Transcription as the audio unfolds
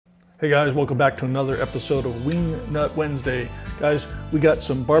Hey guys, welcome back to another episode of Wing Nut Wednesday. Guys, we got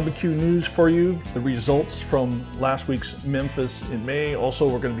some barbecue news for you, the results from last week's Memphis in May. Also,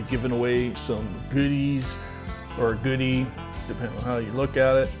 we're going to be giving away some goodies, or a goodie, depending on how you look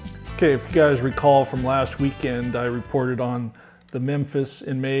at it. Okay, if you guys recall from last weekend, I reported on the Memphis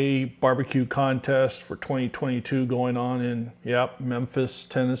in May barbecue contest for 2022 going on in, Memphis,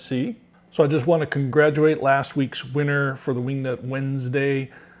 Tennessee. So I just want to congratulate last week's winner for the Wing Nut Wednesday,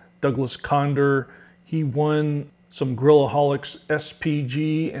 Douglas Condor. He won some Grillaholics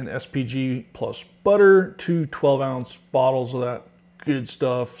SPG and SPG plus butter, two 12-ounce bottles of that good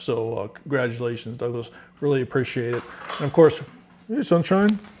stuff. So congratulations, Douglas. Really appreciate it. And of course, hey,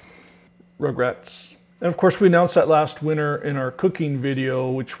 Sunshine, Rugrats. And of course, we announced that last winner in our cooking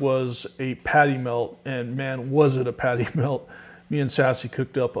video, which was a patty melt. And man, was it a patty melt. Me and Sassy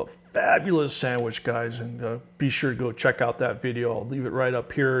cooked up a fabulous sandwich, guys, and be sure to go check out that video. I'll leave it right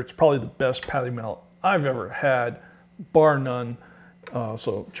up here. It's probably the best patty melt I've ever had, bar none,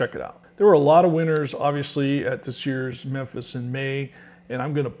 so check it out. There were a lot of winners, obviously, at this year's Memphis in May, and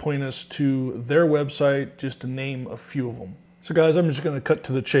I'm going to point us to their website just to name a few of them. So, guys, I'm just going to cut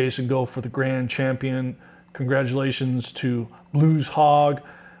to the chase and go for the grand champion. Congratulations to Blues Hog,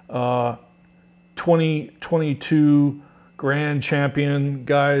 2022 grand champion.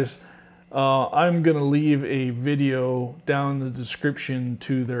 Guys, I'm gonna leave a video down in the description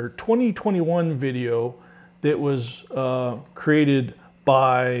to their 2021 video that was created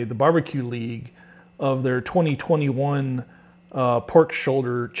by the BBQ League of their 2021 pork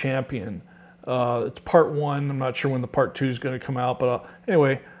shoulder champion. It's part one. I'm not sure when the part two is going to come out, but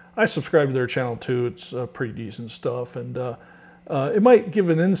anyway, I subscribe to their channel too. It's pretty decent stuff, and it might give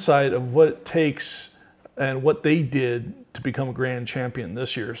an insight of what it takes and what they did to become a grand champion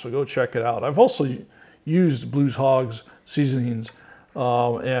this year. So go check it out. I've also used Blues Hog's seasonings,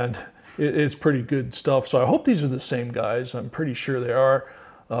 and it's pretty good stuff. So I hope these are the same guys. I'm pretty sure they are,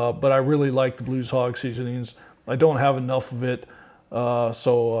 but I really like the Blues Hog seasonings. I don't have enough of it,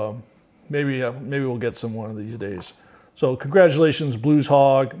 so maybe we'll get some one of these days. So congratulations, Blues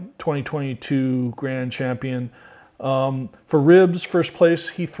Hog, 2022 grand champion. For ribs, first place,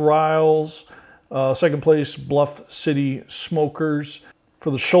 Heath Riles. Second place, Bluff City Smokers. For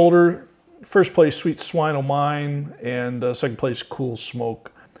the shoulder, first place, Sweet Swine O' Mine, and second place, Cool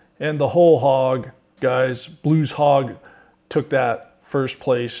Smoke. And the whole hog, guys, Blues Hog took that first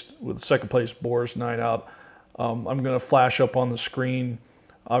place with second place, Boris Night Out. I'm going to flash up on the screen,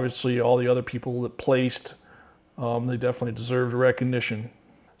 obviously, all the other people that placed. They definitely deserve the recognition.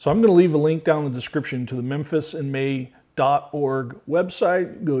 So I'm going to leave a link down in the description to the memphisinmay.org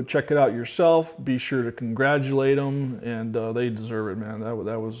website. Go check it out yourself. Be sure to congratulate them, and they deserve it, man.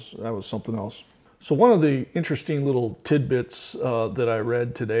 That was something else. So one of the interesting little tidbits that I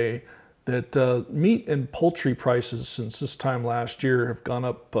read today, that meat and poultry prices since this time last year have gone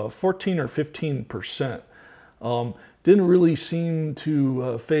up 14 or 15%. Didn't really seem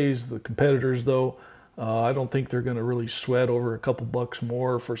to faze the competitors, though. I don't think they're going to really sweat over a couple bucks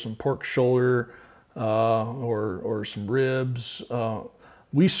more for some pork shoulder or some ribs.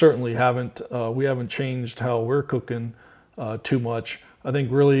 We certainly haven't. We haven't changed how we're cooking too much. I think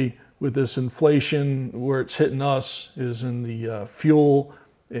really with this inflation, where it's hitting us is in the fuel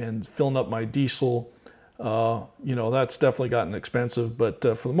and filling up my diesel. That's definitely gotten expensive. But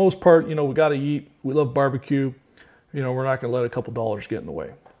for the most part, we got to eat. We love barbecue. We're not going to let a couple dollars get in the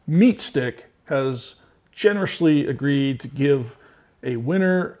way. TheMeatStick has generously agreed to give a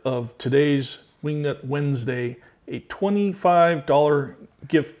winner of today's Wing Nut Wednesday a $25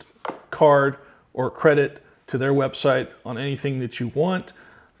 gift card or credit to their website on anything that you want.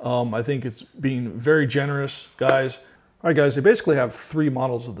 I think it's being very generous, guys. All right, guys, they basically have three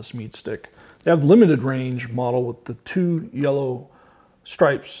models of this TheMeatStick. They have the limited range model with the two yellow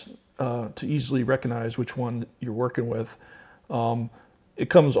stripes to easily recognize which one you're working with. It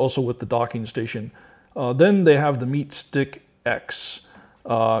comes also with the docking station. Then they have the TheMeatStick X,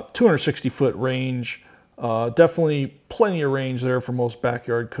 260-foot range. Definitely plenty of range there for most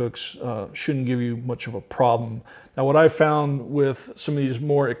backyard cooks. Shouldn't give you much of a problem. Now, what I found with some of these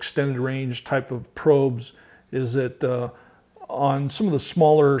more extended range type of probes is that on some of the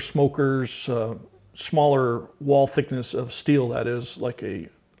smaller smokers, smaller wall thickness of steel, that is, like a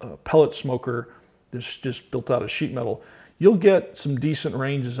pellet smoker that's just built out of sheet metal, you'll get some decent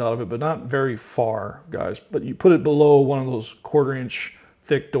ranges out of it, but not very far, guys. But you put it below one of those 1/4-inch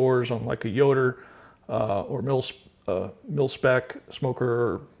thick doors on like a Yoder or mil-spec smoker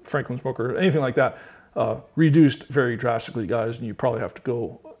or Franklin smoker, anything like that, reduced very drastically, guys, and you probably have to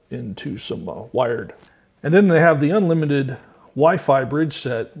go into some wired. And then they have the unlimited Wi-Fi bridge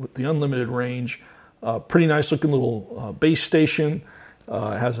set with the unlimited range. Pretty nice looking little base station.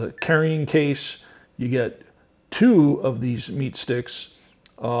 It has a carrying case. You get 2 of these meat sticks,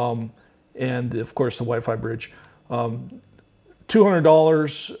 and of course the Wi-Fi bridge.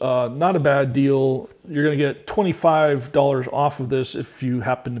 $200, not a bad deal. You're going to get $25 off of this if you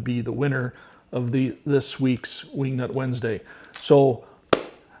happen to be the winner of this week's Wingnut Wednesday. So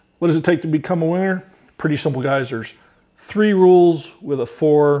what does it take to become a winner? Pretty simple, guys. There's 3 rules with a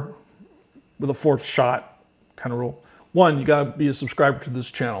 4th shot kind of rule. 1, you got to be a subscriber to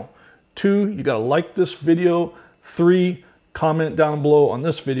this channel. 2, you got to like this video. 3, comment down below on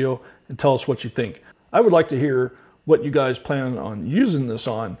this video and tell us what you think. I would like to hear what you guys plan on using this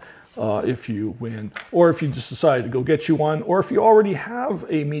on if you win, or if you just decide to go get you one, or if you already have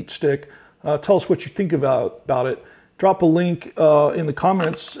a meat stick, tell us what you think about it. Drop a link in the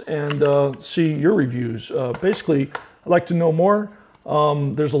comments and see your reviews. Basically, I'd like to know more.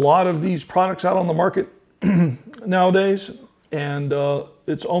 There's a lot of these products out on the market nowadays, and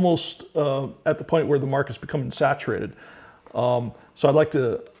it's almost at the point where the market's becoming saturated. So I'd like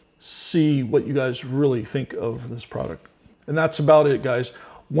to see what you guys really think of this product. And that's about it, guys.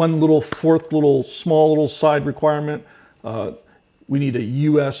 One little 4th small little side requirement. We need a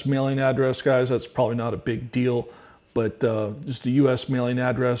US mailing address, guys. That's probably not a big deal, but just a US mailing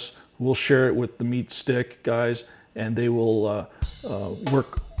address. We'll share it with the BBQ guys, and they will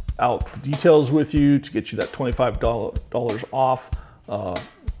work out the details with you to get you that $25 off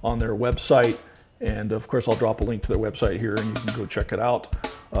on their website. And of course, I'll drop a link to their website here and you can go check it out.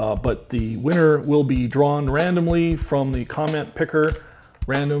 But the winner will be drawn randomly from the comment picker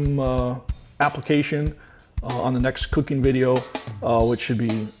random application on the next cooking video, which should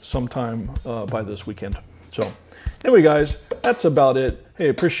be sometime by this weekend. So anyway, guys, that's about it. Hey,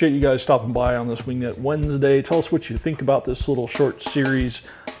 appreciate you guys stopping by on this Wingnut Wednesday. Tell us what you think about this little short series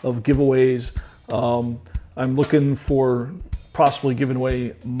of giveaways. I'm looking for possibly giving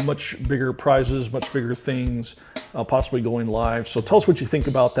away much bigger prizes, much bigger things, possibly going live. So tell us what you think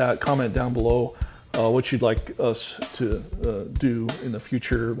about that. Comment down below what you'd like us to do in the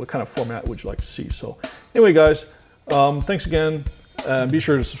future. What kind of format would you like to see? So anyway, guys, thanks again. Be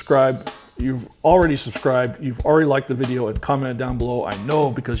sure to subscribe. You've already subscribed. You've already liked the video and commented down below. I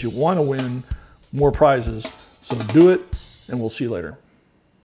know, because you want to win more prizes. So do it, and we'll see you later.